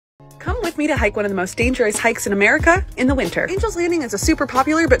Come with me to hike one of the most dangerous hikes in America in the winter. Angel's Landing is a super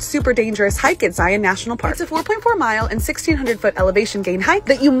popular but super dangerous hike at Zion National Park. It's a 4.4 mile and 1,600 foot elevation gain hike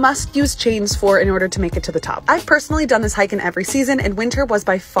that you must use chains for in order to make it to the top. I've personally done this hike in every season, and winter was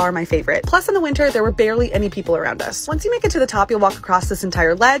by far my favorite. Plus, in the winter, there were barely any people around us. Once you make it to the top, you'll walk across this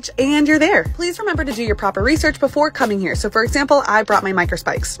entire ledge and you're there. Please remember to do your proper research before coming here. So for example, I brought my micro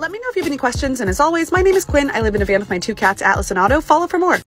spikes. Let me know if you have any questions, and as always, my name is Quinn. I live in a van with my 2 cats, Atlas and Otto. Follow for more.